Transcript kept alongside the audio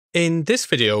In this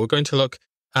video, we're going to look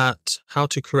at how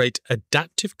to create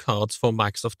adaptive cards for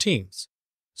Microsoft Teams.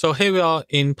 So here we are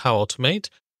in Power Automate,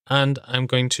 and I'm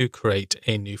going to create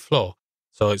a new flow.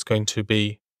 So it's going to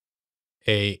be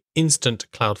an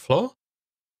instant cloud flow.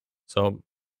 So I'm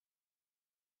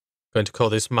going to call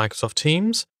this Microsoft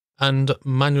Teams and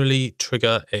manually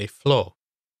trigger a flow.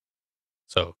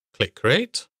 So click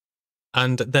Create.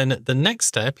 And then the next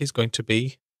step is going to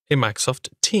be a Microsoft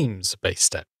Teams based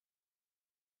step.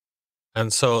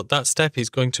 And so that step is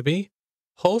going to be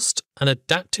host an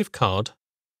adaptive card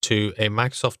to a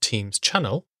Microsoft Teams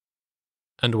channel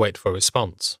and wait for a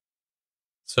response.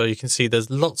 So you can see there's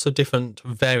lots of different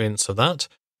variants of that,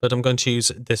 but I'm going to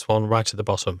use this one right at the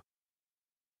bottom.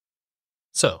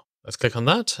 So let's click on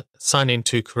that, sign in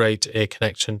to create a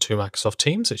connection to Microsoft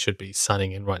Teams. It should be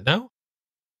signing in right now.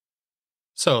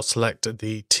 So select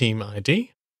the team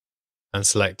ID and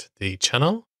select the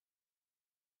channel.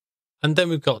 And then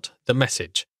we've got the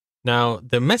message. Now,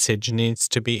 the message needs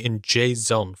to be in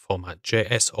JSON format,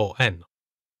 JSON.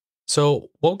 So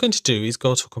what we're going to do is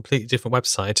go to a completely different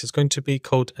website. It's going to be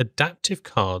called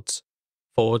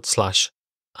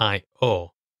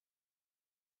adaptivecards.io.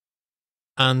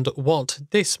 And what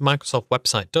this Microsoft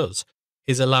website does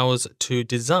is allow us to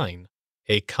design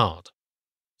a card.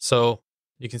 So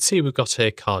you can see we've got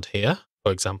a card here,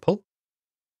 for example.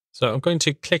 So I'm going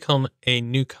to click on a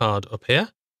new card up here.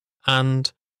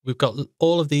 And we've got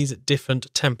all of these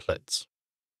different templates.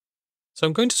 So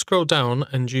I'm going to scroll down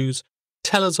and use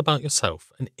Tell Us About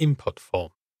Yourself, an input form.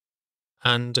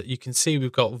 And you can see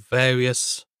we've got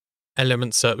various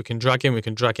elements that we can drag in. We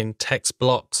can drag in text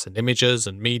blocks and images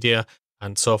and media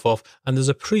and so forth. And there's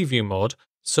a preview mode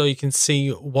so you can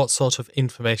see what sort of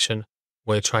information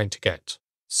we're trying to get.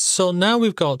 So now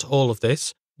we've got all of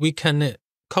this, we can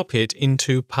copy it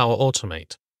into Power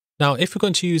Automate. Now, if we're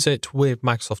going to use it with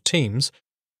Microsoft Teams,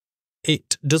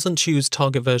 it doesn't use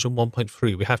target version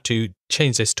 1.3. We have to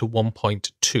change this to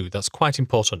 1.2. That's quite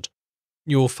important.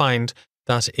 You will find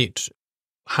that it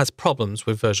has problems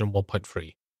with version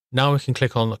 1.3. Now we can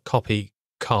click on Copy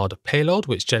Card Payload,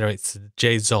 which generates the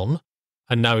JSON,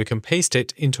 and now we can paste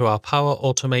it into our Power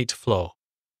Automate flow.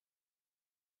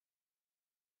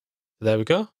 There we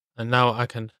go. And now I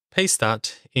can paste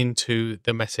that into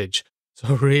the message.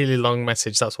 So a really long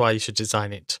message, that's why you should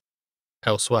design it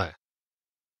elsewhere.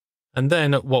 And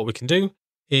then what we can do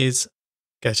is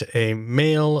get a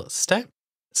mail step,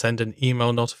 send an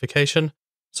email notification.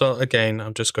 So again,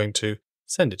 I'm just going to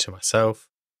send it to myself.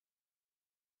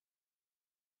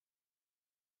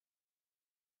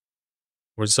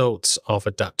 Results of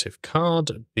adaptive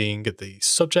card being the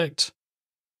subject.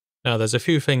 Now there's a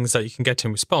few things that you can get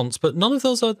in response, but none of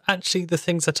those are actually the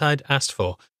things that I'd asked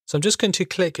for. So I'm just going to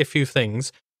click a few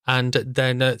things and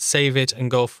then save it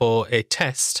and go for a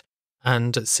test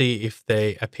and see if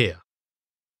they appear.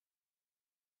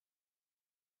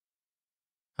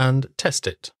 And test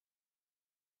it.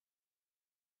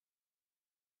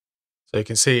 So you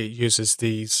can see it uses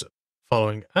these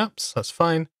following apps. That's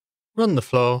fine. Run the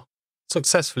flow.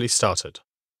 Successfully started.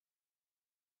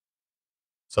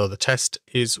 So the test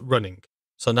is running.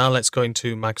 So now let's go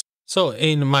into Microsoft. So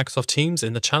in Microsoft Teams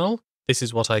in the channel, this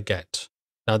is what I get.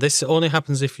 Now this only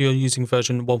happens if you're using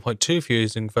version 1.2. If you're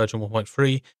using version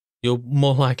 1.3, you'll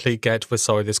more likely get,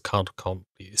 this card can't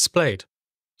be displayed.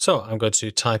 So I'm going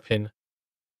to type in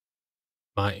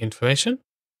my information.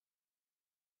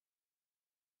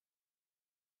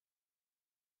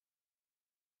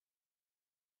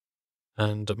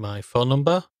 And my phone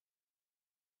number.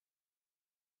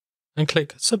 And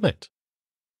click Submit.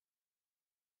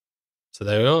 So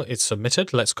there we go, it's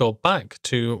submitted. Let's go back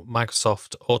to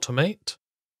Microsoft Automate.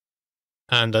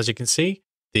 And as you can see,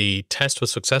 the test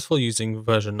was successful using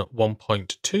version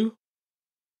 1.2.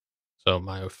 So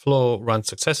my flow ran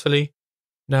successfully.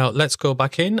 Now let's go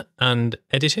back in and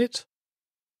edit it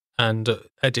and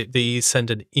edit the send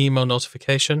an email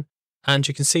notification. And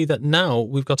you can see that now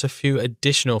we've got a few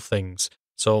additional things.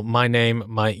 So my name,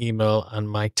 my email, and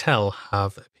my tell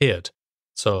have appeared.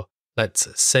 So let's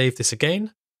save this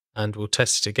again and we'll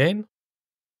test it again.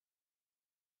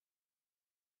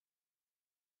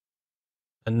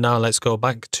 And now let's go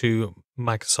back to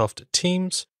Microsoft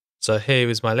Teams. So here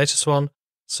is my latest one.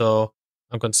 So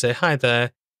I'm going to say, hi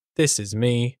there, this is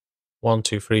me, 1,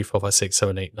 2, 3, 4, 5, 6,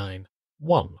 7, 8, 9,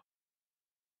 1.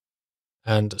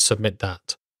 And submit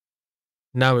that.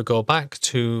 Now we go back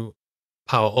to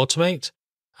Power Automate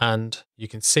and you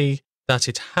can see that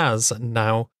it has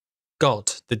now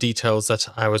got the details that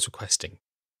I was requesting.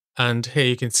 And here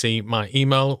you can see my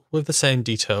email with the same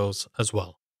details as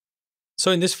well.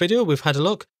 So in this video, we've had a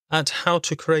look at how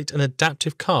to create an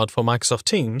adaptive card for Microsoft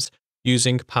Teams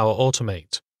using Power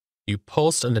Automate. You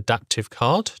post an adaptive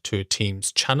card to a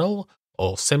Teams channel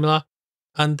or similar,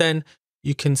 and then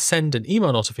you can send an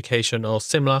email notification or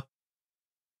similar,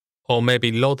 or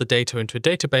maybe load the data into a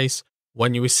database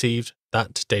when you received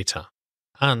that data.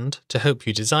 And to help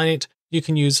you design it, you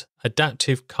can use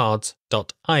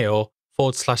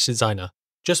adaptivecards.io/designer.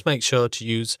 Just make sure to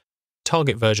use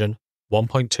target version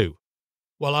 1.2.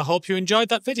 Well, I hope you enjoyed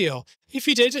that video. If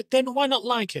you did, then why not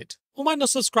like it? Or why not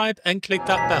subscribe and click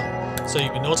that bell so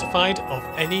you'll be notified of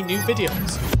any new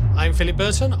videos. I'm Philip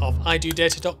Burton of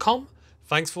idodata.com.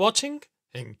 Thanks for watching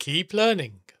and keep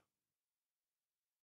learning.